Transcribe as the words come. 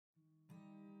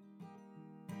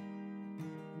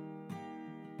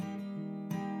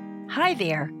Hi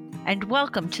there, and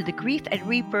welcome to the Grief and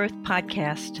Rebirth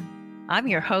podcast. I'm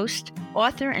your host,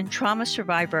 author and trauma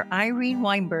survivor Irene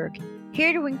Weinberg,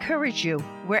 here to encourage you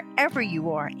wherever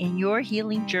you are in your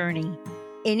healing journey.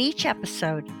 In each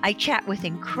episode, I chat with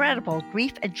incredible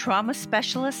grief and trauma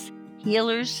specialists,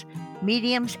 healers,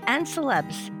 mediums, and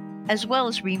celebs, as well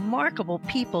as remarkable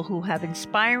people who have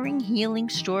inspiring healing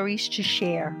stories to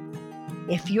share.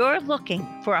 If you're looking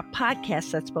for a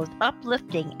podcast that's both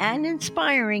uplifting and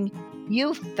inspiring,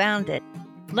 you've found it.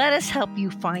 Let us help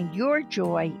you find your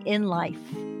joy in life.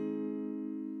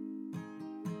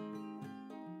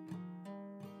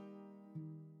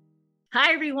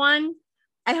 Hi, everyone.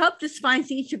 I hope this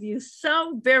finds each of you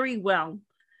so very well.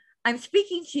 I'm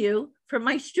speaking to you from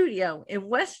my studio in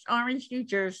West Orange, New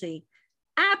Jersey.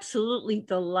 Absolutely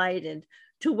delighted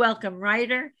to welcome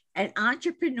writer and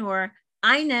entrepreneur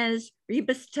Inez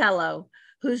Ribastello,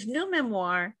 whose new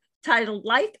memoir, titled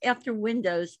Life After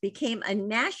Windows, became a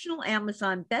national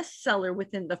Amazon bestseller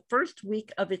within the first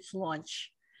week of its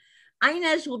launch.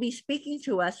 Inez will be speaking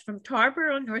to us from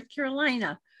Tarboro, North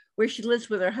Carolina, where she lives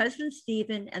with her husband,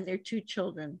 Stephen, and their two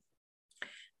children.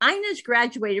 Inez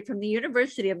graduated from the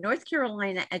University of North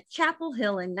Carolina at Chapel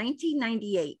Hill in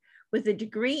 1998 with a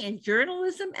degree in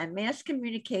journalism and mass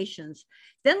communications,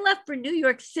 then left for New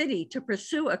York City to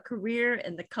pursue a career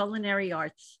in the culinary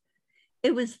arts.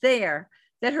 It was there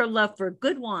that her love for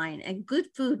good wine and good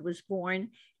food was born,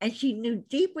 and she knew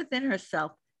deep within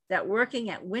herself that working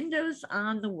at Windows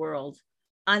on the World,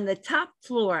 on the top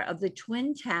floor of the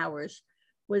Twin Towers,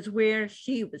 was where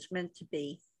she was meant to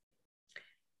be.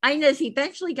 Inez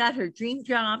eventually got her dream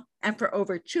job, and for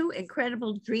over 2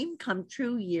 incredible dream come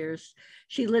true years,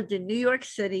 she lived in New York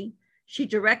City. She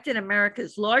directed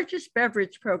America's largest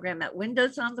beverage program at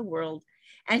Windows on the World,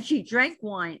 and she drank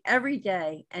wine every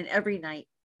day and every night.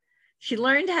 She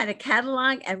learned how to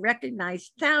catalog and recognize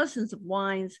thousands of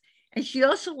wines, and she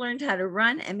also learned how to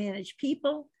run and manage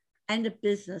people and a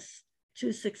business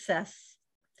to success.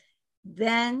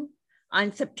 Then,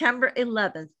 on September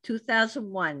 11th,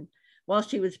 2001, while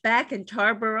she was back in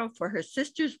Tarboro for her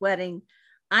sister's wedding,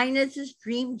 Inez's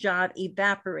dream job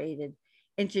evaporated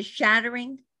into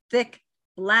shattering, thick,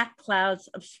 black clouds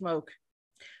of smoke.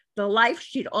 The life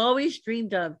she'd always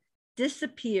dreamed of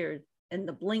disappeared in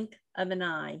the blink of an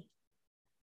eye.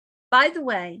 By the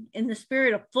way, in the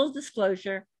spirit of full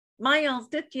disclosure, my own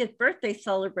 50th birthday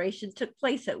celebration took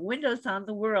place at Windows on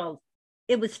the World.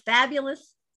 It was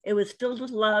fabulous. It was filled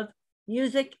with love,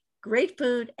 music, great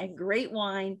food, and great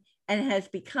wine, and has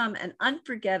become an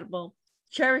unforgettable,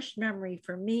 cherished memory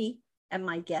for me and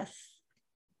my guests.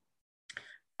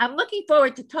 I'm looking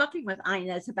forward to talking with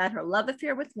Inez about her love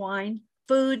affair with wine,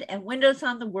 food, and Windows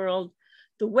on the World,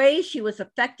 the ways she was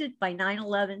affected by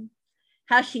 9/11,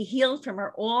 how she healed from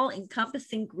her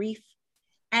all-encompassing grief,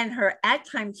 and her at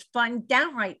times fun,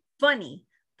 downright funny,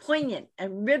 poignant,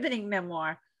 and riveting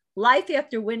memoir, Life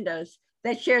After Windows,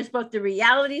 that shares both the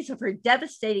realities of her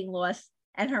devastating loss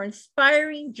and her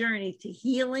inspiring journey to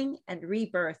healing and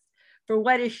rebirth for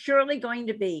what is surely going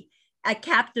to be a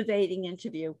captivating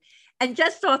interview. And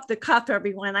just off the cuff,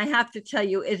 everyone, I have to tell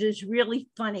you, it is really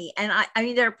funny. And I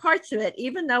mean, there are parts of it,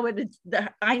 even though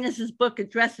Inez's book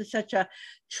addresses such a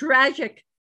tragic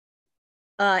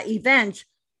event,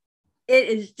 it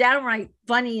is downright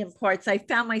funny in parts. I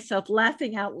found myself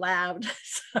laughing out loud.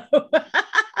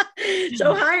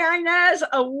 So hi, Inez,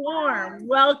 a warm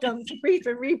welcome to Grief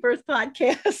and Rebirth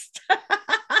podcast.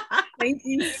 Thank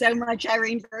you so much,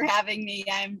 Irene, for having me.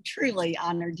 I'm truly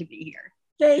honored to be here.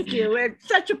 Thank you. It's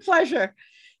such a pleasure.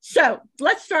 So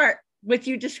let's start with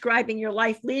you describing your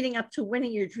life leading up to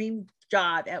winning your dream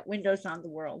job at Windows on the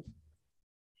World.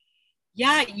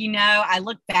 Yeah, I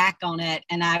look back on it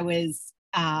and I was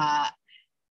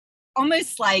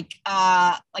almost like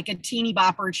a teeny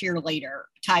bopper cheerleader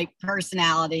type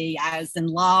personality. I was in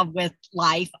love with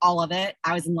life, all of it.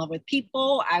 I was in love with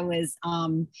people. I was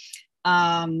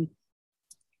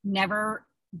never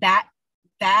that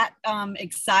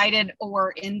excited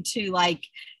or into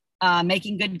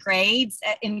making good grades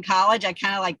in college. I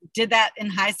kind of did that in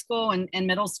high school and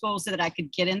middle school so that I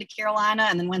could get into Carolina.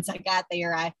 And then once I got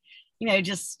there, I,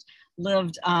 just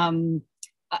lived a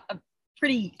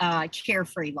pretty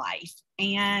carefree life.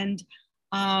 And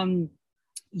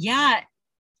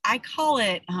I call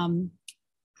it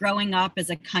growing up as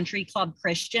a country club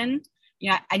Christian.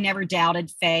 I never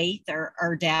doubted faith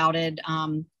or doubted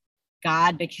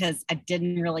God because I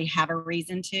didn't really have a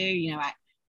reason to.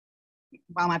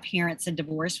 While my parents had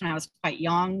divorced when I was quite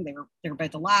young, they were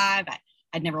both alive.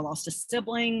 I'd never lost a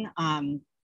sibling.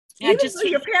 Yeah, Even though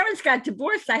your parents got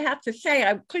divorced, I have to say,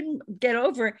 I couldn't get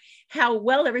over how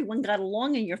well everyone got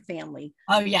along in your family.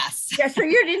 Oh, yes. Yeah, so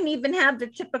you didn't even have the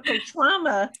typical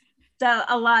trauma that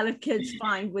a lot of kids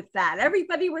find with that.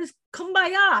 Everybody was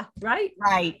kumbaya, right?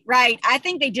 Right. I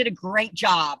think they did a great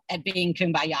job at being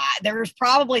kumbaya. There was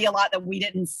probably a lot that we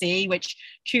didn't see, which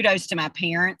kudos to my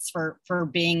parents for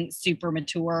being super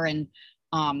mature and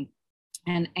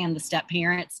the step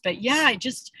parents. But yeah, I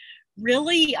just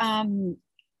really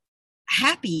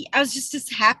happy. I was just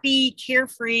this happy,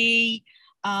 carefree,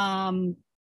 almost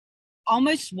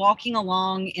walking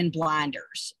along in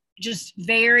blinders, just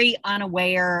very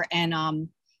unaware, and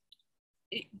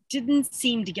it didn't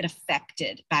seem to get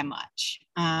affected by much.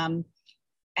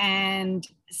 And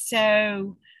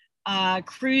so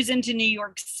cruising to New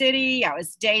York City, I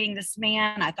was dating this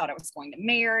man I thought I was going to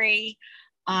marry,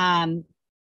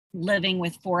 living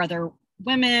with 4 other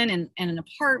women in an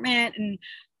apartment, and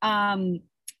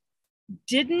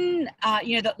didn't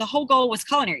the whole goal was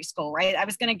culinary school, right? I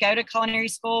was going to go to culinary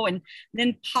school and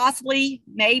then possibly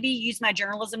maybe use my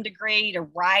journalism degree to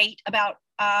write about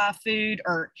food,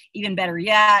 or even better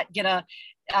yet, get a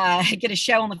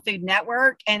show on the Food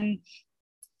Network. And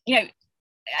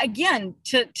again,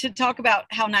 to talk about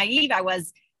how naive I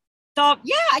was, thought,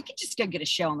 yeah, I could just go get a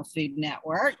show on the Food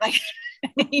Network, like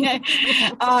well, you're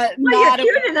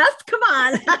cute enough. Come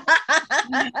on.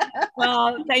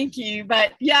 Well, thank you.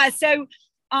 But yeah, so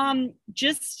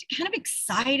just kind of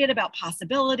excited about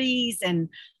possibilities, and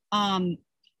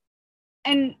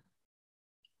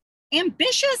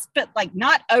ambitious, but like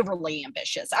not overly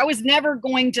ambitious. I was never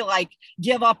going to like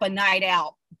give up a night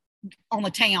out on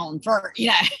the town for,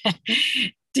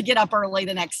 to get up early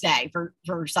the next day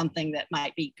for something that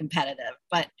might be competitive.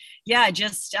 But yeah,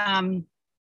 just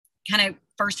kind of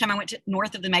first time I went to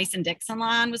north of the Mason-Dixon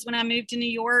line was when I moved to New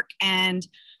York, and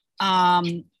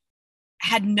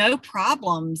had no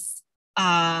problems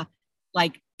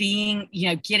like being,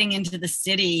 getting into the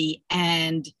city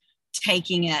and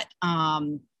taking it,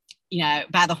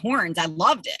 by the horns. I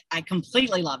loved it. I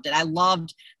completely loved it. I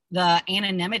loved the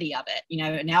anonymity of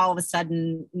it. Now all of a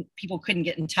sudden people couldn't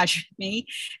get in touch with me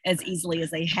as easily as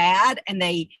they had, and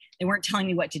they weren't telling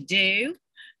me what to do.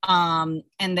 And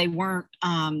they weren't,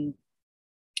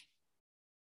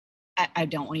 I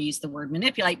don't want to use the word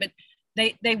manipulate, but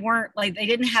they weren't like, they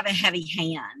didn't have a heavy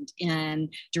hand in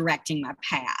directing my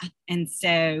path. And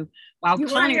so while you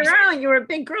were on your own, you were a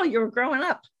big girl, you were growing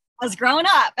up. I was growing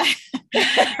up.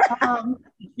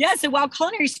 Yeah. So while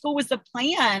culinary school was the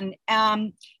plan,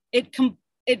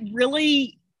 it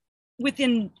really,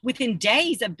 within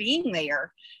days of being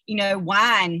there,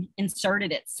 wine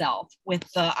inserted itself with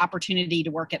the opportunity to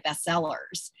work at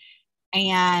Bestsellers.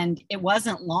 And it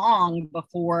wasn't long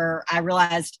before I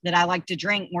realized that I like to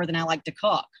drink more than I like to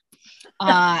cook.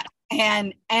 And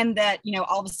that,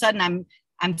 all of a sudden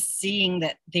I'm seeing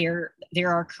that there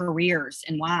are careers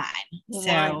in wine.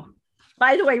 So,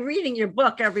 by the way, reading your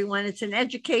book, everyone, it's an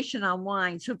education on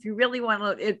wine. So if you really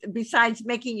want to, besides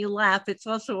making you laugh, it's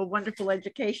also a wonderful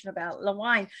education about the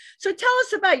wine. So tell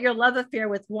us about your love affair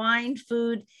with wine,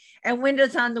 food, and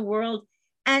windows on the world,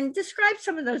 and describe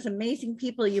some of those amazing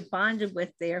people you bonded with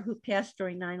there who passed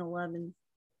during 9/11.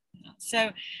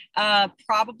 So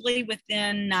probably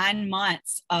within 9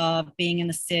 months of being in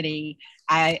the city,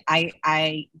 I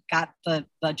got the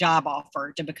job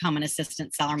offer to become an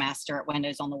assistant cellar master at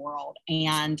Windows on the World.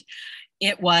 And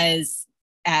it was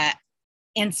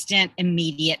instant,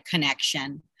 immediate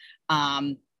connection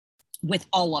with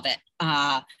all of it.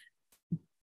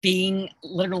 Being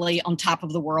literally on top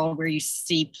of the world, where you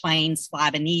see planes fly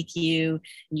beneath you,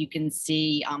 and you can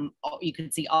see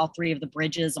all 3 of the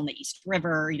bridges on the East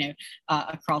River,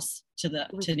 across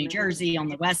to New Jersey on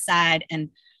the west side,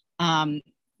 and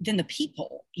then the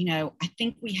people. I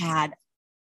think we had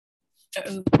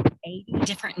 80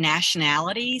 different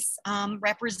nationalities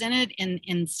represented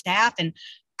in staff, and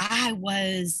I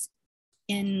was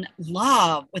in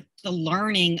love with the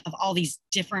learning of all these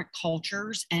different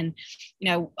cultures. And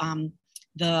the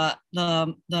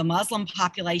Muslim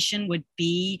population would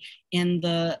be in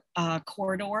the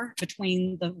corridor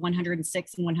between the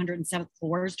 106th and 107th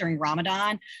floors during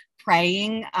Ramadan,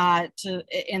 praying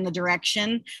in the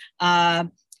direction.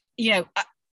 And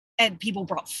people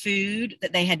brought food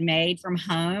that they had made from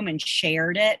home and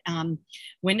shared it.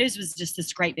 Windows was just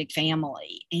this great big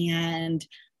family. And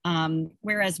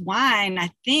whereas wine, I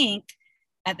think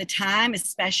at the time,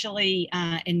 especially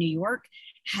in New York,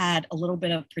 had a little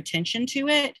bit of pretension to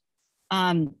it.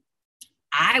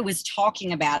 I was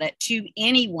talking about it to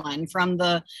anyone from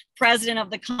the president of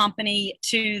the company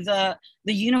to the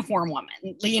uniform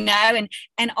woman,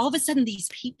 and all of a sudden these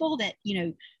people that,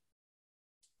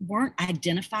 weren't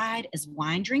identified as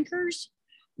wine drinkers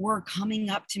were coming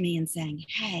up to me and saying,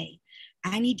 hey,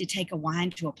 I need to take a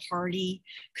wine to a party.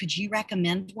 Could you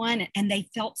recommend one? And they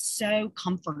felt so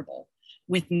comfortable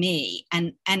with me.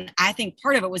 And I think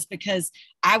part of it was because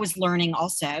I was learning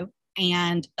also.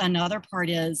 And another part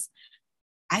is,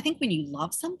 I think when you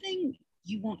love something,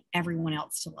 you want everyone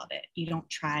else to love it. You don't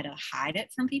try to hide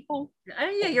it from people.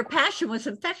 Yeah, your passion was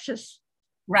infectious.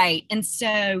 Right. And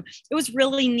so it was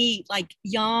really neat, like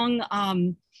young,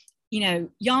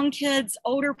 young kids,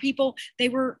 older people,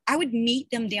 I would meet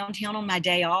them downtown on my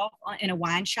day off in a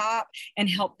wine shop and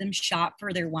help them shop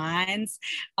for their wines.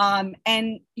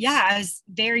 And yeah, I was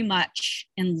very much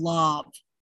in love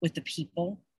with the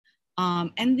people.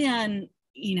 And then,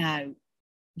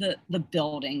 the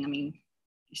building, I mean,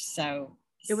 so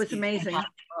it was amazing.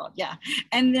 Yeah.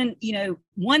 And then,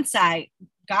 once I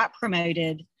got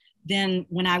promoted, then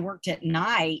when I worked at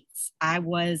nights, I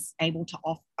was able to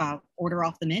order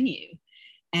off the menu.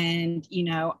 And,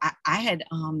 I had,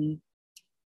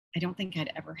 I don't think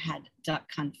I'd ever had duck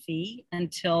confit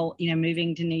until,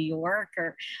 moving to New York,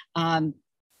 or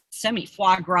so many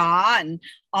foie gras and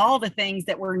all the things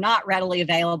that were not readily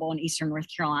available in Eastern North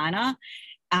Carolina.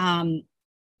 And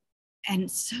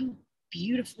so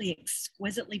beautifully,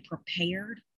 exquisitely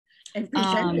prepared. And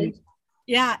presented.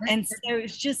 Yeah. And so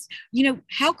it's just,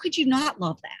 how could you not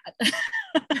love that?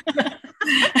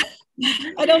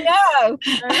 I don't know.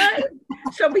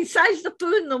 So besides the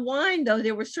food and the wine, though,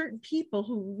 there were certain people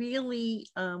who really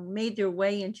made their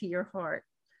way into your heart.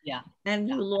 Yeah. And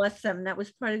you lost them. That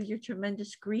was part of your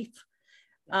tremendous grief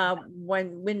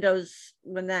when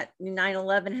that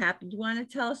 9/11 happened. You want to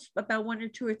tell us about one or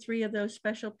two or three of those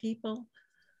special people?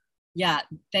 Yeah,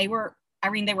 they were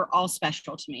all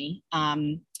special to me.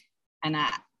 And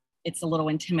it's a little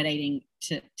intimidating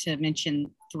to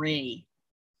mention three.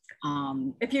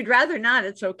 If you'd rather not,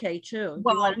 it's okay too.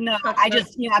 Well, no,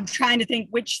 I'm trying to think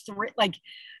which three,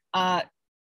 I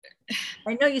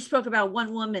know you spoke about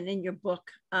one woman in your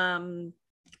book. Was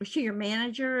she your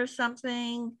manager or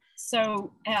something?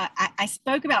 So I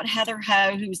spoke about Heather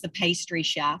Ho, who was the pastry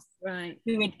chef. Right.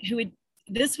 Who had,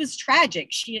 this was tragic.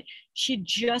 She had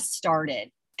just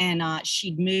started, and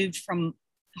she'd moved from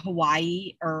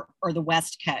Hawaii or the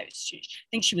West Coast. I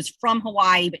think she was from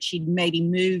Hawaii, but she'd maybe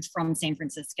moved from San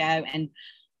Francisco, and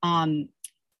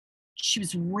she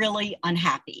was really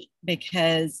unhappy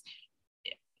because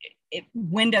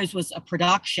Windows was a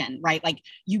production, right? Like,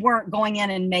 you weren't going in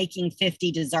and making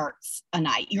 50 desserts a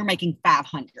night. You were making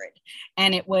 500.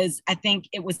 And I think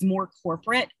it was more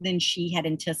corporate than she had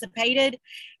anticipated.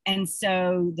 And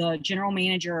so the general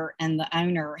manager and the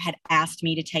owner had asked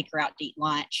me to take her out to eat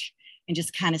lunch and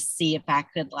just kind of see if I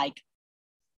could,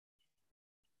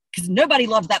 because nobody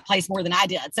loved that place more than I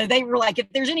did. So they were like, if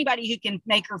there's anybody who can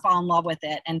make her fall in love with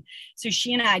it. And so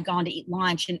she and I had gone to eat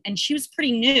lunch, and she was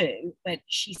pretty new, but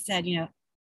she said,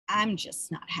 I'm just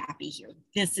not happy here.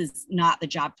 This is not the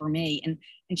job for me.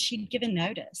 And she'd given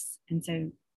notice. And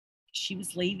so she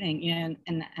was leaving,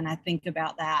 and I think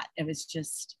about that. It was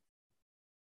just,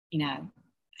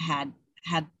 had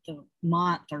the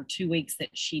month or 2 weeks that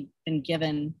she'd been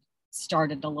given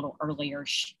started a little earlier,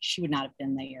 she would not have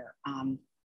been there. And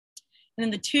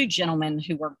then the two gentlemen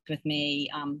who worked with me,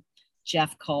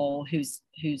 Jeff Cole, whose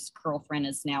girlfriend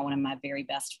is now one of my very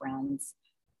best friends,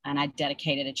 and I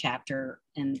dedicated a chapter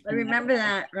in I remember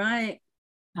that, right?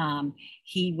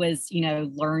 He was,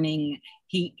 learning.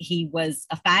 He was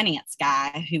a finance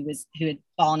guy who had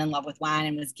fallen in love with wine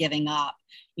and was giving up,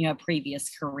 a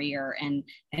previous career, and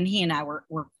he and I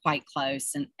were quite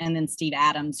close. And then Steve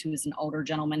Adams, who was an older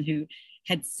gentleman who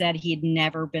had said he had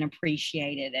never been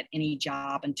appreciated at any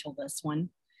job until this one,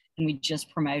 and we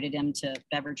just promoted him to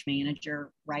beverage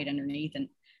manager right underneath.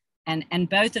 And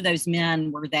both of those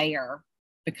men were there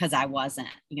because I wasn't.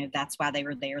 That's why they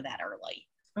were there that early.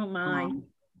 Oh my.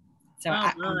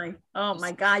 Oh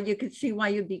my God! You could see why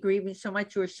you'd be grieving so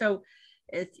much. You were so.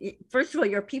 First of all,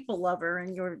 you're a people lover,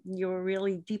 and you're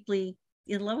really deeply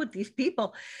in love with these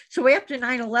people. So after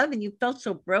 9/11, you felt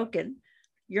so broken.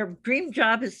 Your dream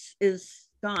job is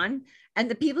gone, and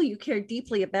the people you care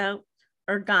deeply about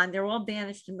are gone. They're all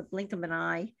vanished in the blink of an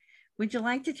eye. Would you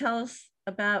like to tell us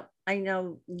about, I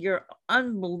know, your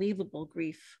unbelievable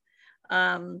grief,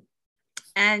 and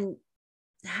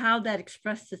how that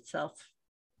expressed itself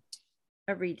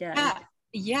every day?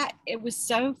 Yeah, it was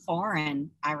so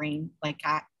foreign, Irene. Like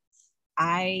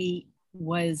I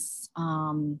was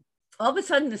all of a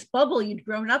sudden, this bubble you'd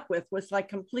grown up with was like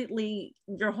completely,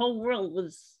 your whole world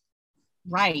was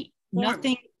right.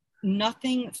 Formed.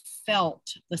 Nothing felt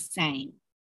the same.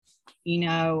 It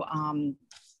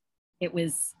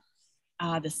was,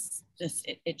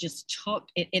 it just took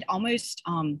it. It almost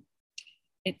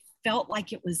it felt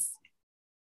like it was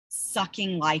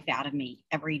sucking life out of me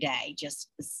every day. Just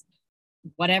this,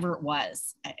 whatever it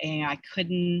was, and I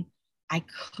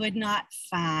could not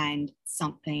find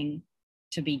something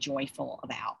to be joyful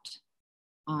about.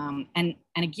 And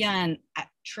again,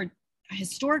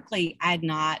 historically, I had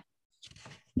not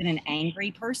been an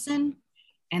angry person,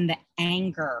 and the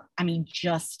anger, I mean,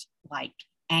 just like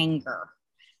anger.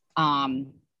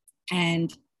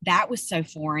 And that was so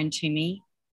foreign to me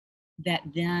that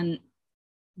then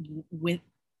when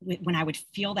I would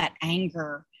feel that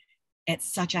anger at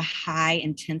such a high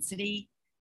intensity,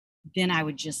 then I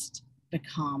would just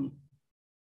become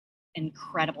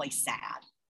incredibly sad.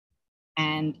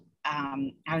 And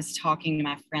I was talking to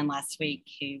my friend last week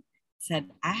who said,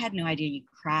 I had no idea you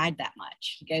cried that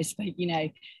much. He goes, but you know,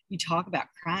 you talk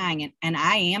about crying, and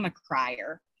I am a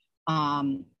crier.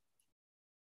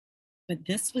 But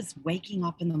this was waking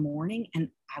up in the morning and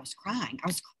I was crying. I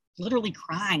was literally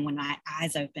crying when my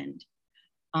eyes opened.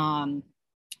 And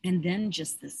then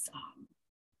just this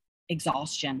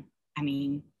exhaustion. I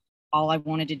mean, all I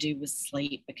wanted to do was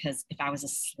sleep, because if I was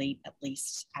asleep, at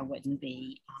least I wouldn't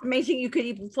be. Amazing, you could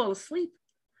even fall asleep.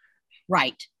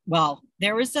 Right. Well,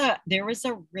 there was a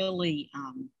really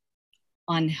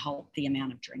unhealthy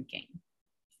amount of drinking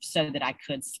so that I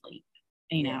could sleep.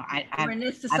 You know, You're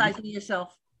anesthetizing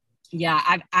yourself. Yeah,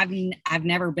 I've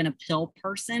never been a pill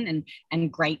person,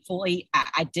 and gratefully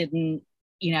I didn't,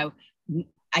 you know,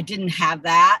 I didn't have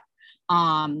that.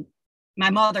 My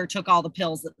mother took all the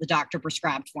pills that the doctor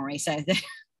prescribed for me. So,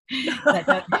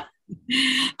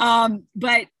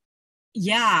 but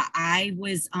yeah, I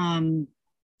was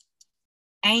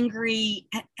angry,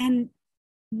 and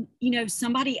you know,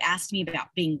 somebody asked me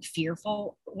about being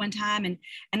fearful one time, and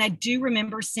I do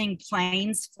remember seeing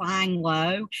planes flying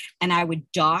low, and I would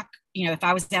duck. You know, if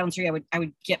I was out on the street, I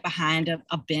would get behind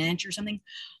a bench or something.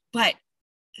 But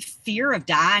fear of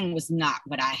dying was not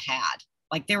what I had.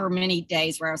 Like, there were many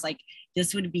days where I was like,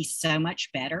 this would be so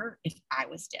much better if I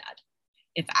was dead.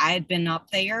 If I had been up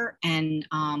there and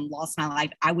lost my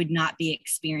life, I would not be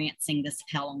experiencing this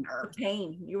hell on earth. The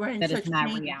pain. You were in that such is my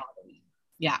pain. reality.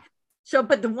 Yeah. So,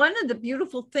 but one of the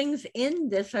beautiful things in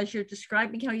this, as you're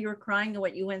describing how you were crying and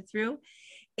what you went through,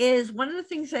 is one of the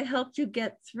things that helped you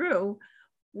get through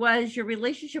was your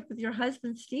relationship with your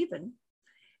husband, Stephen.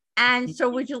 And so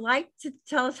would you like to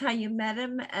tell us how you met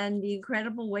him and the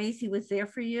incredible ways he was there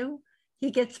for you?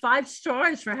 He gets 5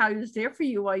 stars for how he was there for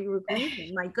you while you were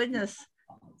grieving. My goodness.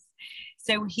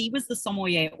 So he was the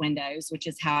sommelier at Windows, which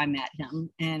is how I met him.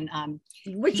 And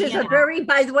which is a very,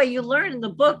 by the way, you learn in the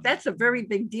book, that's a very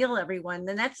big deal, everyone.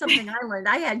 And that's something I learned.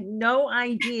 I had no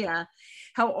idea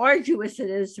how arduous it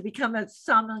is to become a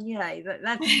sommelier.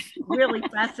 That's really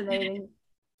fascinating.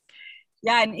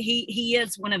 Yeah, and he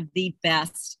is one of the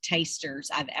best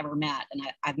tasters I've ever met, and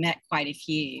I've met quite a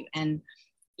few. And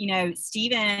you know,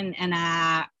 Stephen and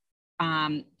I,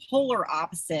 polar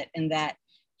opposite in that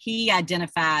he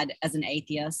identified as an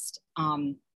atheist.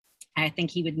 I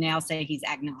think he would now say he's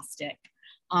agnostic,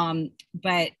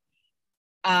 but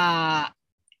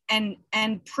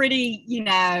and pretty, you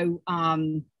know,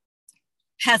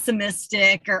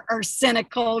 pessimistic or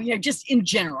cynical, you know, just in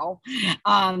general.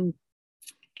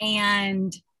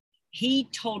 And he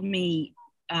told me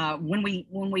when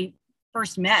we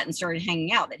first met and started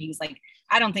hanging out that he was like,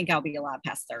 I don't think I'll be alive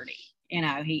past 30. You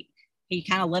know, he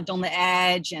kind of lived on the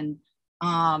edge, and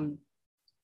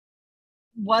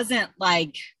wasn't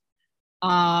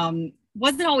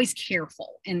always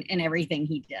careful in everything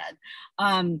he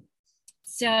did.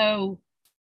 So,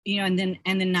 you know, and then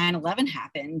 9/11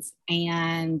 happens,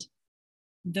 and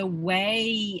the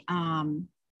way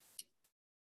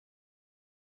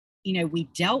you know, we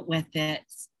dealt with it,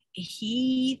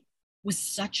 he was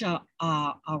such a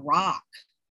rock.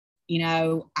 You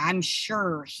know, I'm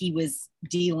sure he was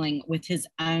dealing with his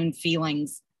own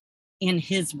feelings in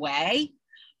his way,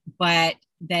 but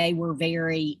they were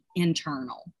very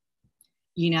internal.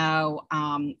 You know,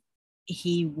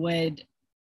 he would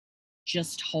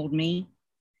just hold me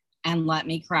and let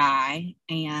me cry,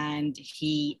 and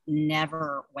he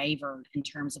never wavered in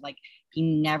terms of, like, he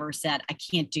never said, I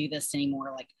can't do this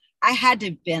anymore. Like, I had to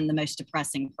have been the most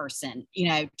depressing person, you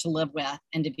know, to live with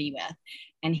and to be with.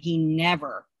 And he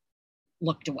never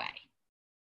looked away.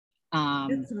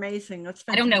 That's amazing. That's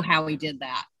fantastic. I don't know how he did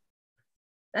that.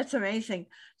 That's amazing.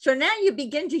 So now you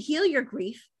begin to heal your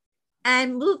grief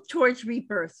and move towards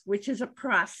rebirth, which is a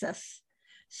process.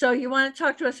 So you want to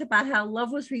talk to us about how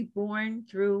love was reborn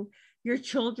through your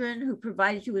children who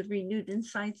provided you with renewed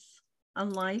insights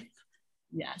on life?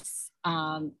 Yes.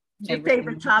 Your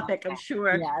favorite topic, I'm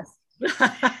sure. Yes.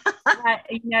 But,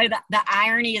 the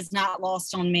irony is not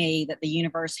lost on me that the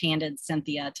universe handed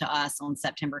Cynthia to us on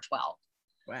September 12th.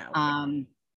 Wow.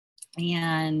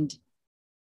 And,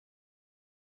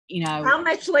 how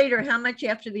much later, how much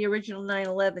after the original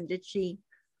 9/11 did she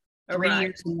arrive? 3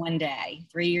 years and 1 day,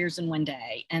 3 years and 1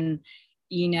 day. And,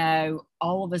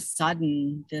 all of a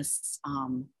sudden this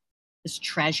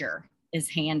treasure is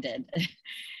handed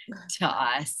to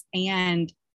us.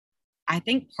 And I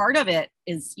think part of it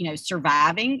is,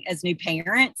 surviving as new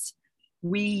parents.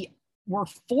 We were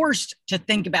forced to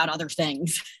think about other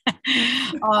things.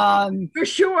 For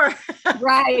sure.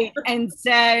 Right. And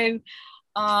so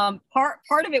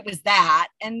part of it was that.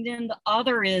 And then the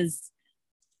other is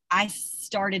I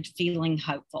started feeling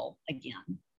hopeful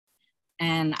again.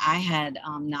 And I had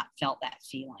not felt that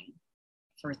feeling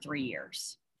for 3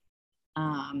 years.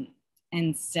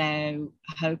 And so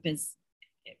hope is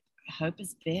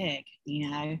big,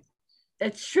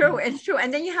 It's true. It's true.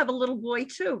 And then you have a little boy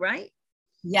too, right?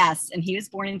 Yes. And he was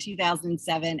born in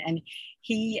 2007, and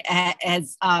he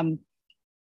has,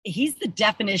 he's the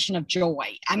definition of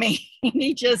joy. I mean,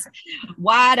 he just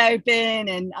wide open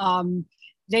and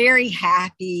very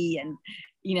happy and,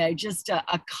 just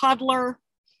a cuddler.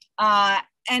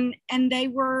 And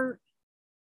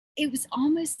it was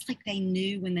almost like they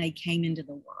knew when they came into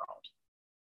the world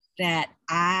that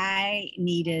I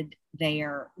needed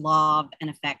their love and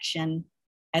affection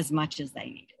as much as they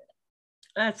needed it.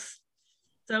 That's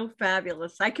so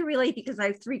fabulous. I can relate because I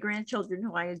have 3 grandchildren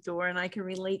who I adore, and I can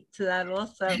relate to that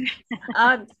also.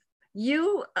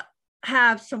 You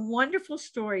have some wonderful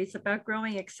stories about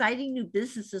growing exciting new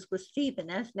businesses with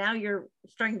Stephen, as now you're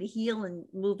starting to heal and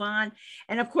move on.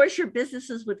 And of course, your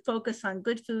businesses would focus on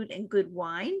good food and good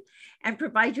wine and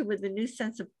provide you with a new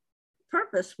sense of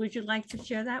purpose. Would you like to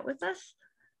share that with us?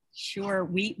 Sure.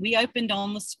 We opened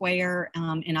on the square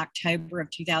in October of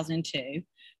 2002.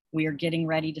 We are getting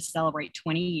ready to celebrate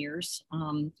 20 years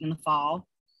in the fall.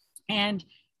 And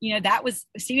that was,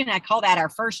 Stephen and I call that our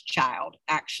first child,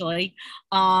 actually.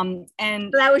 And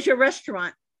that was your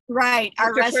restaurant. Right.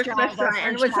 Our restaurant.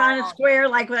 And it was on a square,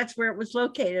 like that's where it was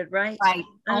located, right? Right.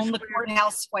 On the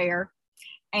courthouse square.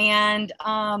 And,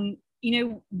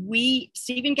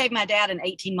 Stephen gave my dad an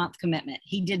 18-month commitment.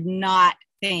 He did not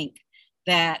think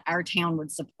that our town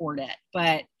would support it,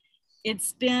 but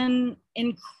it's been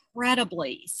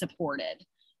incredibly supported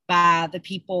by the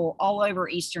people all over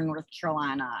Eastern North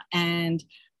Carolina. And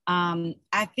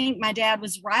I think my dad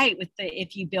was right with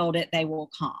if you build it, they will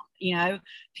come.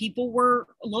 People were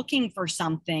looking for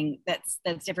something that's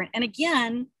different. And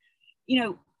again,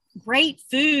 great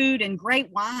food and great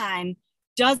wine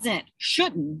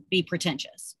shouldn't be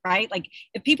pretentious, right? Like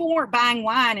if people weren't buying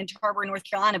wine in Tarboro, North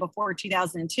Carolina before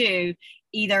 2002,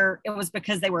 either it was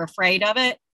because they were afraid of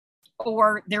it,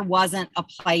 or there wasn't a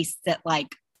place that like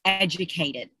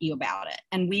educated you about it.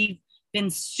 And we've been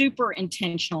super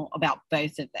intentional about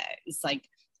both of those. Like,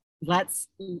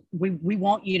 we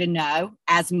want you to know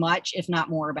as much, if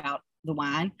not more, about the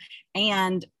wine.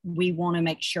 And we want to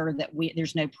make sure that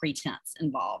there's no pretense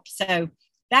involved. So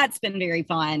that's been very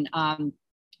fun.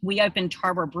 We opened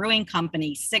Tarboro Brewing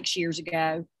Company 6 years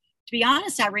ago, to be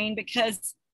honest, Irene,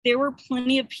 because there were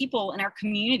plenty of people in our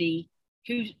community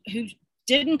who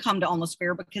didn't come to On the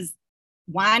Square because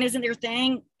wine isn't their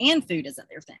thing and food isn't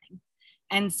their thing.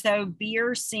 And so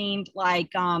beer seemed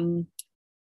like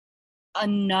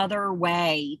another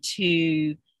way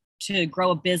to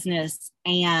grow a business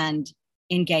and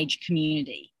engage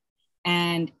community.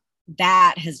 And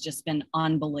that has just been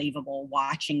unbelievable,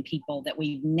 watching people that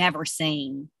we've never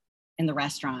seen in the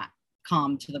restaurant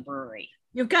come to the brewery.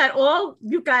 You've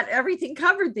got everything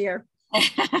covered there.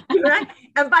 Right?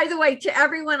 And by the way, to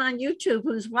everyone on YouTube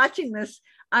who's watching this,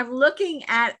 I'm looking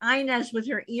at Inez with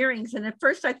her earrings. And at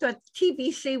first I thought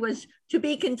TBC was to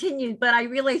be continued, but I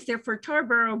realized they're for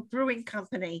Tarboro Brewing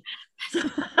Company. So,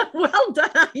 well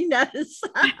done, Inez.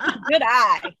 Good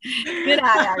eye. Good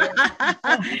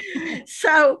eye.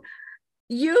 So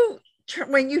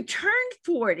when you turned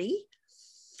 40,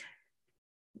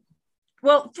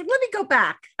 well, let me go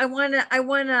back. I want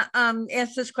to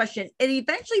ask this question. It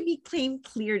eventually became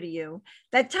clear to you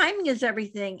that timing is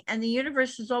everything, and the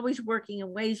universe is always working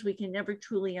in ways we can never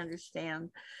truly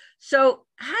understand. So,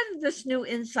 how did this new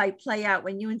insight play out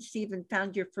when you and Stephen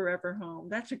found your forever home?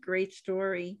 That's a great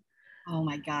story. Oh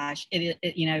my gosh!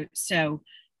 So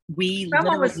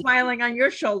someone was smiling on your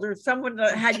shoulder. Someone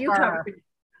had you covered.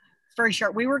 For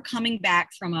sure, we were coming back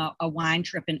from a wine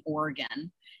trip in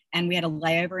Oregon. And we had a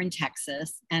layover in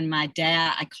Texas. And I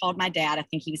called my dad, I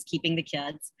think he was keeping the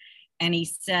kids. And he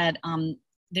said,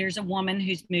 there's a woman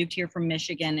who's moved here from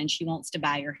Michigan and she wants to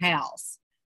buy your house.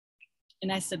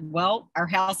 And I said, well, our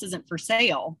house isn't for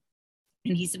sale.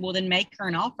 And he said, well, then make her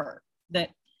an offer that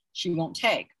she won't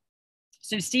take.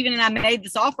 So Stephen and I made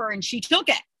this offer and she took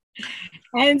it.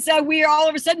 And so we all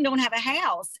of a sudden don't have a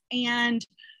house. And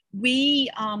we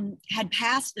had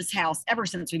passed this house ever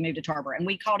since we moved to Tarboro, and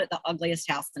we called it the ugliest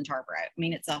house in Tarboro. I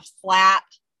mean, it's a flat,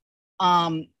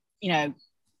 you know,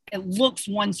 it looks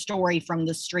one story from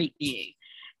the street view,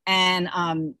 and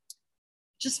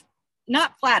just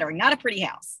not flattering, not a pretty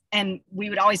house. And we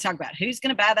would always talk about who's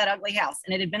going to buy that ugly house.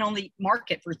 And it had been on the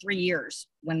market for 3 years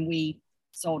when we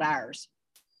sold ours.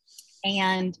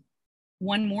 And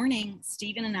one morning,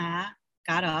 Stephen and I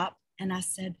got up and I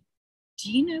said,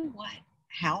 do you know what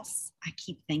house I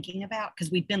keep thinking about?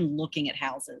 Because we've been looking at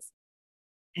houses.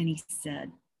 And he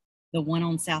said, the one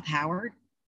on South Howard?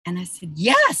 And I said,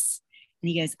 yes. And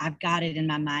he goes, I've got it in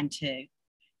my mind too.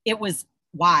 It was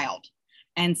wild.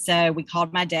 And so we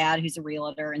called my dad, who's a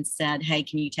realtor, and said, hey,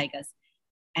 can you take us?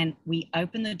 And we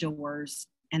opened the doors,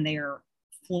 and they're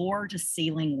floor to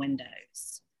ceiling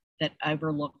windows that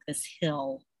overlook this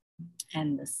hill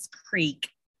and this creek.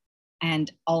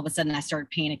 And all of a sudden I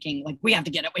started panicking, like, we have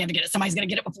to get it. Somebody's going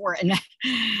to get it before.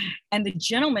 And the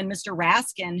gentleman, Mr.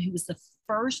 Raskin, who was the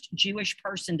first Jewish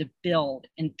person to build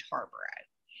in Tarboro,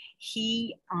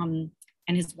 he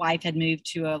and his wife had moved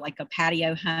to a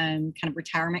patio home, kind of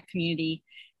retirement community.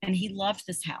 And he loved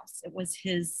this house. It was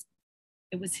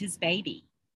his baby.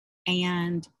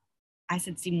 And I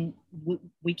said, see,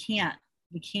 we can't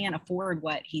afford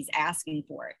what he's asking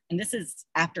for it. And this is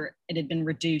after it had been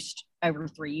reduced over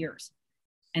 3 years.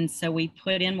 And so we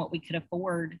put in what we could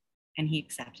afford, and he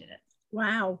accepted it.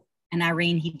 Wow. And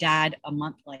Irene, he died a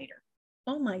month later.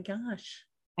 Oh my gosh.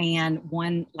 And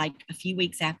a few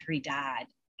weeks after he died,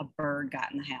 a bird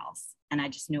got in the house, and I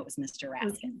just knew it was Mr.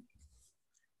 Raskin.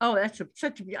 Oh,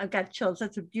 I've got chills.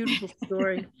 That's a beautiful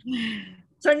story.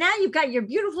 So now you've got your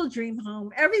beautiful dream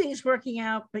home. Everything's working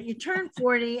out, but you turn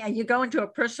 40 and you go into a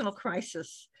personal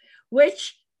crisis,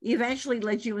 which eventually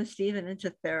led you and Stephen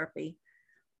into therapy.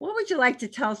 What would you like to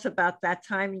tell us about that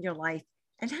time in your life?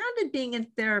 And how did being in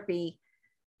therapy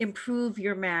improve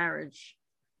your marriage?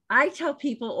 I tell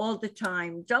people all the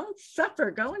time, don't suffer,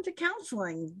 go into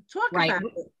counseling, talk about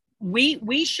it.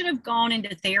 We should have gone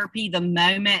into therapy the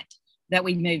moment that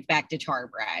we moved back to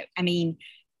Tarboro. I mean,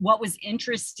 what was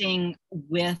interesting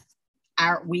with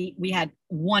we had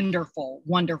wonderful,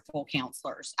 wonderful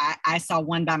counselors. I saw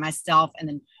one by myself,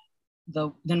 and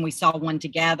then we saw one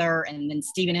together, and then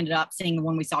Stephen ended up seeing the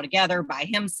one we saw together by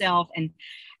himself.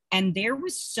 And there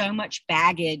was so much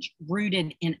baggage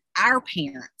rooted in our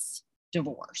parents'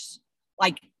 divorce.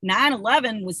 Like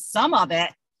 9/11 was some of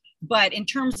it, but in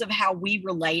terms of how we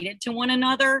related to one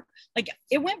another, like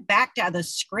it went back to the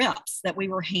scripts that we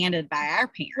were handed by our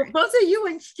parents. Well, both of you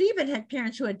and Stephen had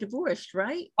parents who had divorced,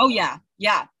 right? Oh yeah.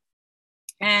 Yeah.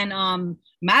 And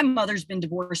my mother's been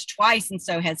divorced twice, and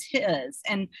so has his.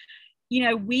 And, you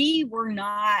know, we were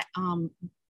not,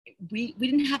 we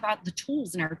didn't have the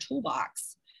tools in our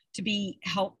toolbox to be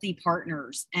healthy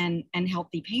partners and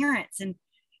healthy parents. And,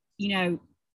 you know,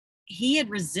 he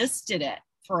had resisted it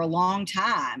for a long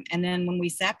time. And then when we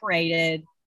separated,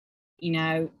 you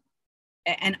know,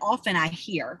 and often I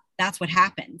hear that's what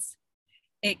happens.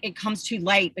 It comes too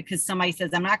late because somebody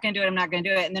says, I'm not going to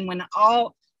do it. And then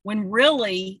when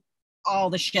really all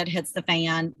the shit hits the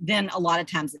fan, then a lot of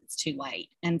times it's too late.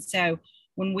 And so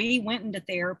when we went into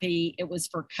therapy, it was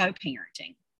for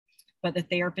co-parenting. But the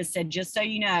therapist said, just so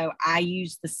you know, I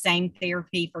use the same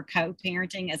therapy for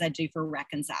co-parenting as I do for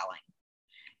reconciling.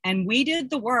 And we did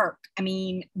the work. I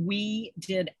mean, we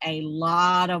did a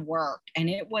lot of work, and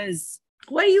it was.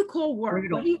 What do you call work?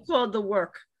 Brutal. What do you call the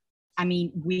work? I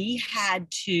mean, we had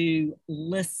to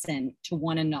listen to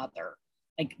one another.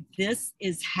 Like, this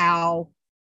is how,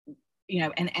 you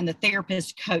know, and the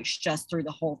therapist coached us through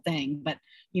the whole thing. But,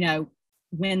 you know,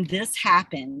 when this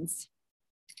happens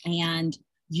and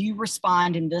you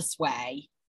respond in this way,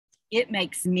 it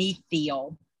makes me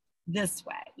feel this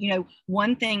way. You know,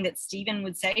 one thing that Stephen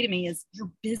would say to me is,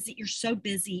 you're so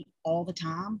busy all the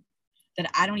time that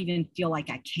I don't even feel like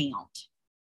I count.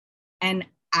 And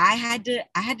I had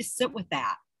to sit with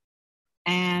that.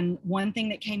 And one thing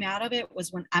that came out of it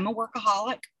was, when I'm a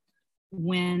workaholic,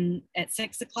 when at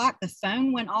 6 o'clock the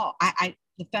phone went off,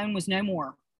 the phone was no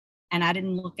more, and I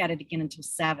didn't look at it again until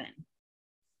 7.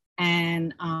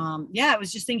 And it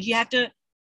was just things you have to,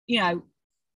 you know,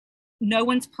 no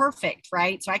one's perfect,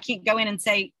 right? So I can't go in and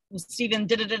say, well, Stephen,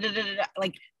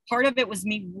 like, part of it was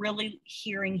me really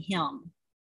hearing him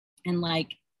and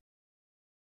like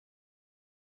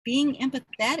being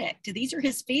empathetic to, these are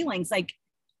his feelings. Like,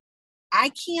 I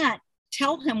can't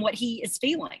tell him what he is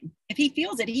feeling. If he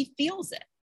feels it, he feels it,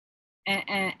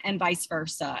 and vice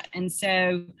versa. And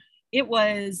so it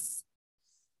was,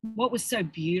 what was so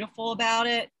beautiful about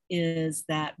it is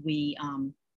that we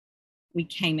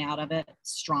came out of it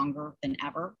stronger than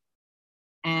ever.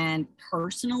 And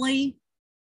personally,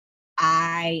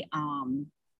 I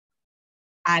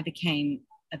became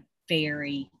a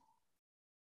very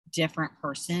different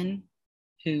person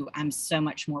who I'm so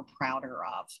much more prouder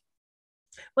of.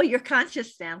 Well, you're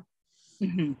conscious now.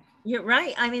 Mm-hmm. You're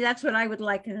right. I mean, that's what I would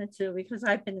liken it to, because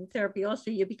I've been in therapy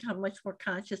also. You become much more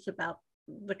conscious about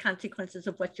the consequences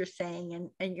of what you're saying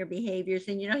and your behaviors.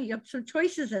 And, you know, you have some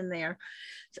choices in there.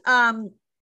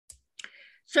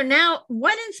 So now,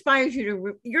 what inspires you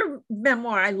to, your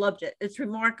memoir, I loved it. It's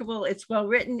remarkable. It's well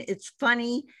written. It's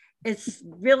funny. It's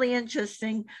really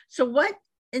interesting. So what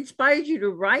inspired you to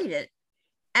write it?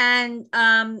 And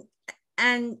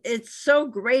it's so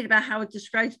great about how it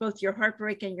describes both your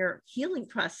heartbreak and your healing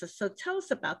process. So tell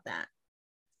us about that.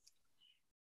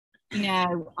 You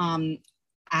know,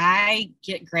 I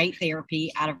get great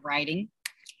therapy out of writing.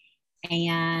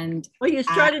 And well, you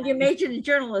started, you majored in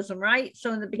journalism, right?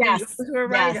 So in the beginning, yes, you were a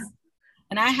writer. Yes.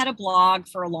 And I had a blog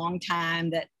for a long time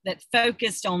that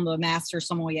focused on the master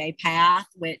sommelier path,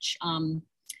 which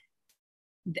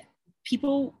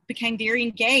people became very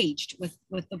engaged with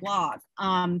the blog.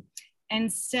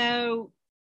 And so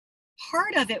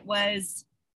part of it was,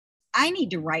 I need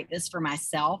to write this for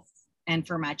myself and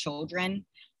for my children,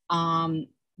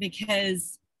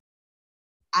 because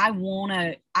I want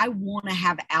to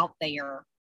have out there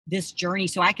this journey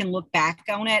so I can look back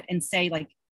on it and say, like,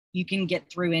 you can get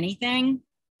through anything.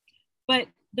 But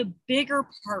the bigger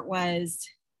part was,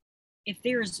 if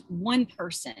there's one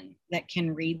person that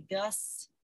can read this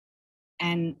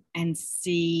and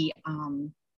see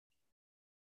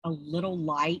a little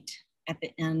light at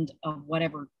the end of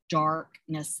whatever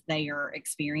darkness they are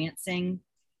experiencing,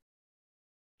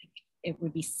 it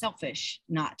would be selfish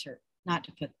not to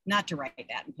write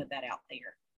that and put that out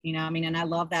there. You know, I mean, and I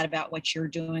love that about what you're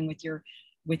doing with your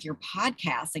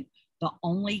podcast. Like, the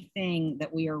only thing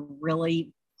that we are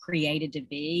really created to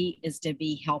be is to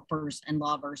be helpers and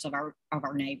lovers of our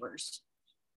neighbors.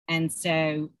 And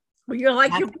so, well, you're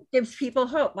like, you gives people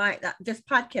hope. This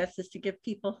podcast is to give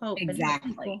people hope.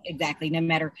 Exactly. No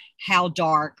matter how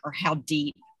dark or how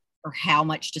deep or how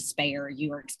much despair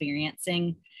you are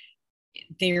experiencing,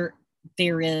 there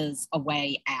is a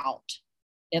way out.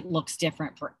 It looks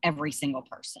different for every single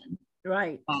person.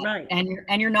 Right. And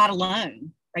you're not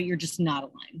alone, right? You're just not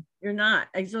alone. You're not.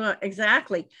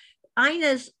 Exactly.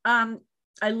 Inez,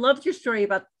 I loved your story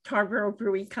about Tarboro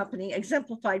Brewing Company,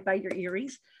 exemplified by your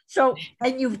earrings. So,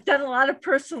 and you've done a lot of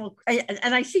personal,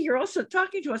 and I see you're also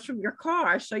talking to us from your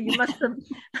car. So you must have.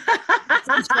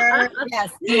 Sure.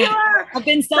 Yes. You are. I've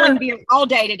been selling beer all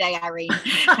day today, Irene.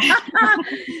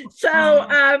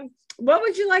 So, what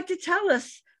would you like to tell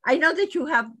us? I know that you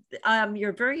have,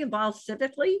 you're very involved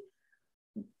civically.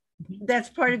 That's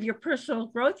part of your personal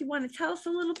growth. You want to tell us a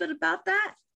little bit about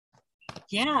that?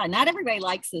 Yeah, not everybody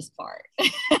likes this part.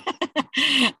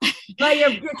 Well,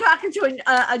 you're talking to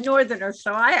a northerner,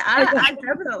 so I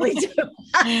definitely do.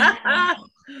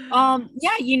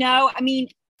 Yeah, you know, I mean,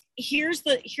 here's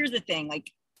the thing.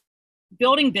 Like,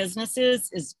 building businesses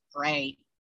is great,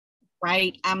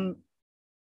 right? I'm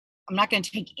not going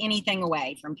to take anything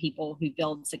away from people who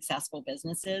build successful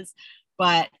businesses,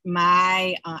 but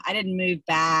I didn't move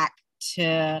back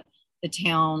to the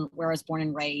town where I was born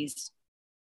and raised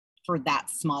for that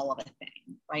small of a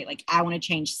thing, right? Like, I want to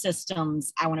change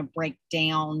systems. I want to break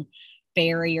down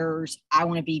barriers. I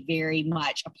want to be very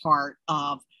much a part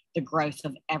of the growth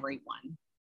of everyone.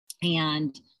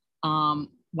 And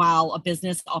while a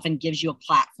business often gives you a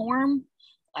platform,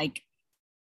 like,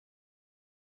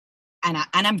 and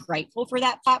I'm grateful for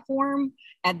that platform,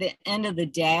 at the end of the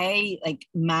day, like,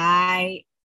 my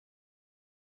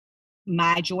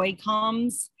joy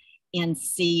comes in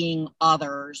seeing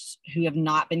others who have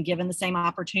not been given the same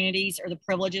opportunities or the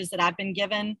privileges that I've been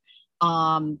given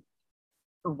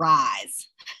rise.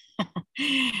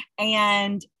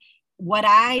 And what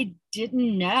I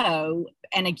didn't know,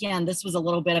 and again, this was a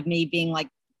little bit of me being like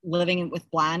living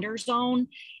with blinders on,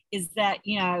 is that,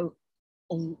 you know,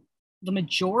 the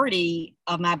majority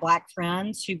of my Black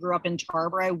friends who grew up in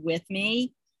Tarboro with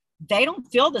me, they don't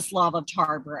feel this love of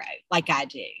Tarboro like I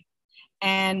do.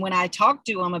 And when I talked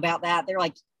to them about that, they're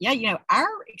like, yeah, you know,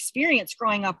 our experience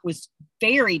growing up was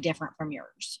very different from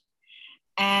yours.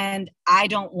 And I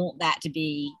don't want that to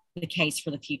be the case for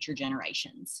the future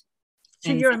generations.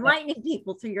 So you're enlightening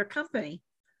people through your company.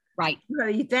 Right. You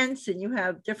have events and you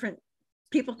have different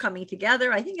people coming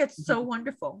together. I think that's so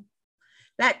wonderful.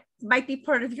 that might be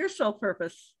part of your soul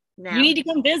purpose now. You need to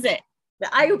come visit.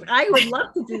 I would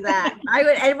love to do that. I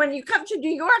would, and when you come to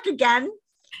New York again,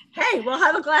 hey, we'll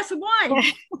have a glass of wine.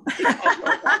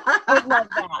 I would love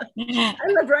that. I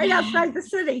live right outside the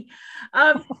city.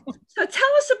 So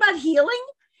tell us about healing.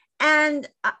 And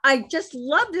I just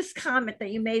love this comment that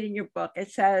you made in your book.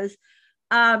 It says,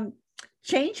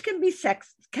 change can be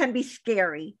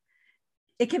scary.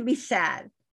 It can be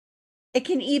sad. It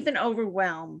can even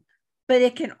overwhelm, but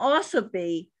it can also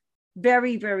be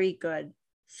very, very good.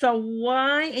 So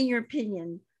why, in your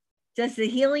opinion, does the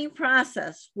healing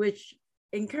process, which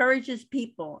encourages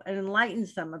people and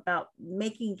enlightens them about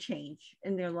making change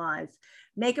in their lives,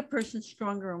 make a person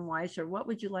stronger and wiser? What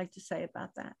would you like to say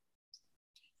about that?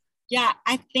 Yeah,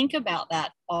 I think about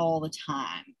that all the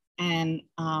time. And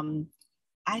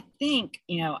I think,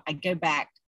 I go back,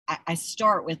 I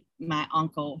start with my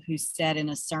uncle who said in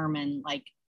a sermon, like,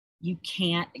 you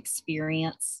can't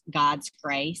experience God's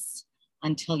grace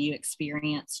until you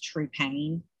experience true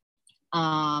pain.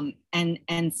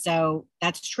 And so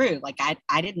that's true. Like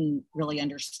I didn't really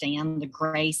understand the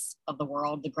grace of the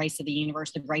world, the grace of the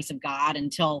universe, the grace of God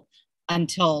until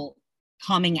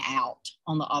coming out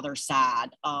on the other side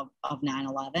of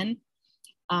 9/11.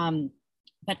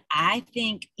 But I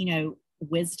think,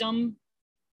 wisdom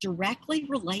directly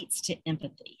relates to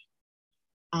empathy.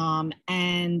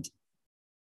 And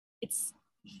it's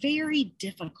very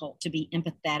difficult to be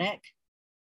empathetic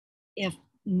if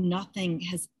nothing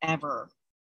has ever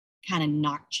kind of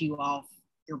knocked you off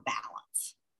your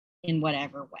balance in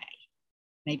whatever way.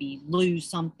 Maybe you lose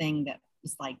something that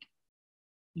was like,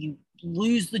 you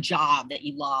lose the job that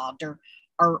you loved,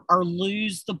 or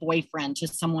lose the boyfriend to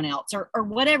someone else, or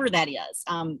whatever that is.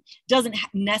 Doesn't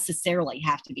necessarily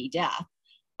have to be death.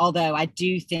 Although I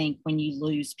do think when you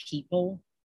lose people,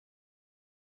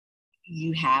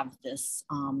 you have this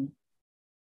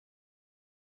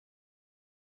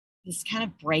this kind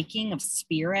of breaking of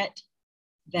spirit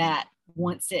that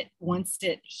once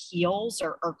it heals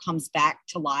or comes back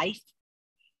to life,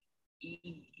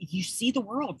 you see the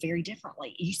world very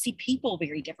differently. You see people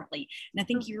very differently. And I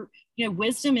think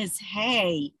wisdom is,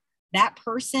 hey, that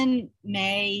person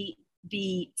may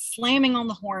be slamming on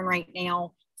the horn right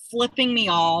now, flipping me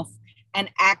off and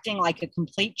acting like a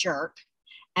complete jerk.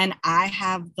 And I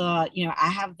have the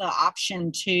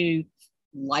option to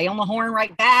lay on the horn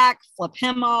right back, flip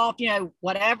him off,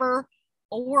 whatever.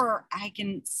 Or I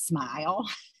can smile.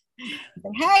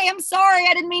 Hey, I'm sorry,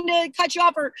 I didn't mean to cut you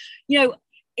off. Or,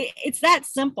 it's that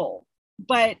simple.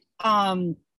 But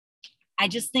I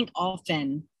just think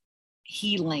often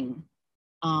healing,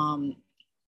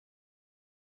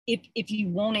 if you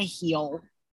want to heal,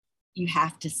 you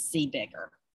have to see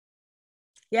bigger.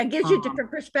 Yeah, it gives you a different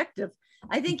perspective.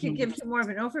 I think it gives you more of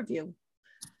an overview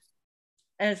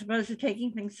as opposed to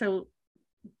taking things so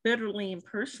bitterly and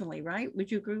personally, right?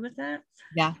 Would you agree with that?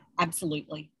 Yeah,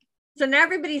 absolutely. So now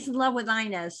everybody's in love with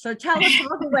Inez. So tell us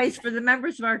all the ways for the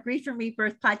members of our Grief and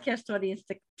Rebirth podcast audience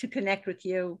to connect with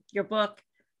you, your book,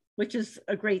 which is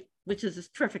a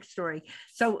terrific story.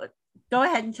 So go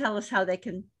ahead and tell us how they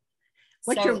can,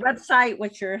 what's your website,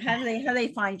 how do they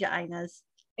find you, Inez?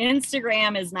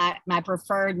 Instagram is my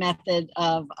preferred method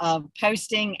of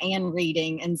posting and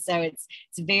reading. And so it's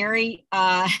very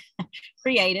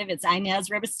creative. It's Inez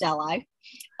Ribustello.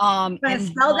 I'm going to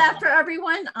spell that for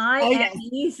everyone.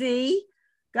 INEZ.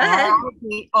 Go ahead.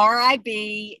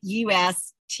 RIBUSTELLO.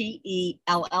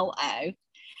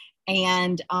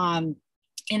 And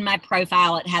in my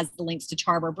profile, it has the links to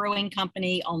Charbor Brewing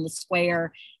Company on the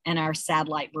Square and our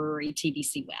satellite brewery,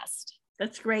 TBC West.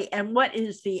 That's great. And what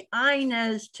is the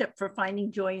Inez tip for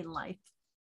finding joy in life?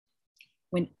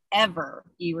 Whenever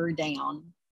you are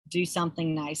down, do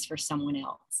something nice for someone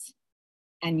else,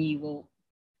 and you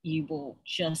will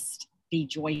just be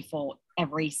joyful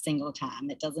every single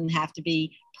time. It doesn't have to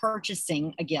be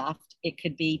purchasing a gift. It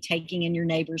could be taking in your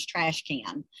neighbor's trash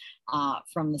can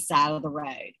from the side of the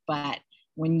road. But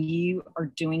when you are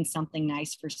doing something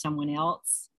nice for someone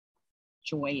else,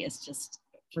 joy is just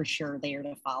for sure there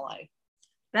to follow.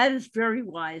 That is very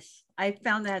wise. I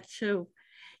found that too.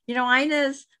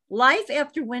 Inez, Life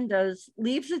After Windows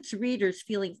leaves its readers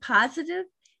feeling positive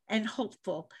and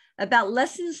hopeful about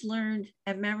lessons learned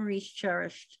and memories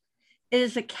cherished. It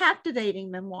is a captivating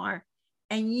memoir,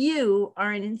 and you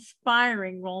are an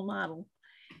inspiring role model.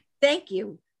 Thank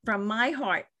you from my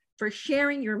heart for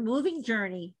sharing your moving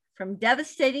journey from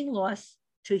devastating loss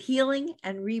to healing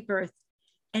and rebirth,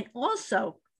 and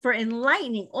also for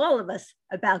enlightening all of us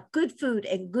about good food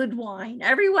and good wine.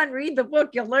 Everyone read the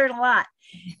book, you'll learn a lot.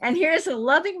 And here's a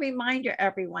loving reminder,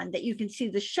 everyone, that you can see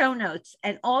the show notes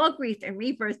and all Grief and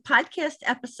Rebirth podcast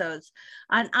episodes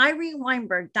on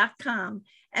ireneweinberg.com.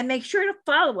 And make sure to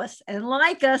follow us and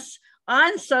like us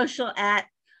on social at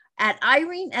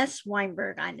Irene S.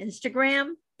 Weinberg on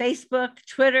Instagram, Facebook,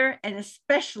 Twitter, and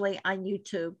especially on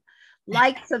YouTube.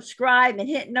 Like, subscribe, and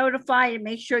hit notify, and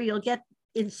make sure you'll get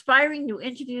inspiring new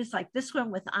interviews like this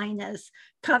one with Inez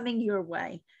coming your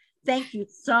way. Thank you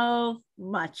so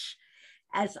much.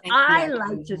 As I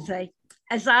like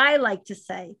to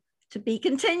say, to be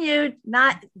continued.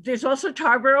 There's also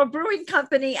Tarboro Brewing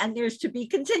Company, and there's to be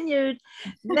continued.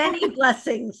 Many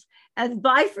blessings, and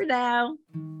bye for now.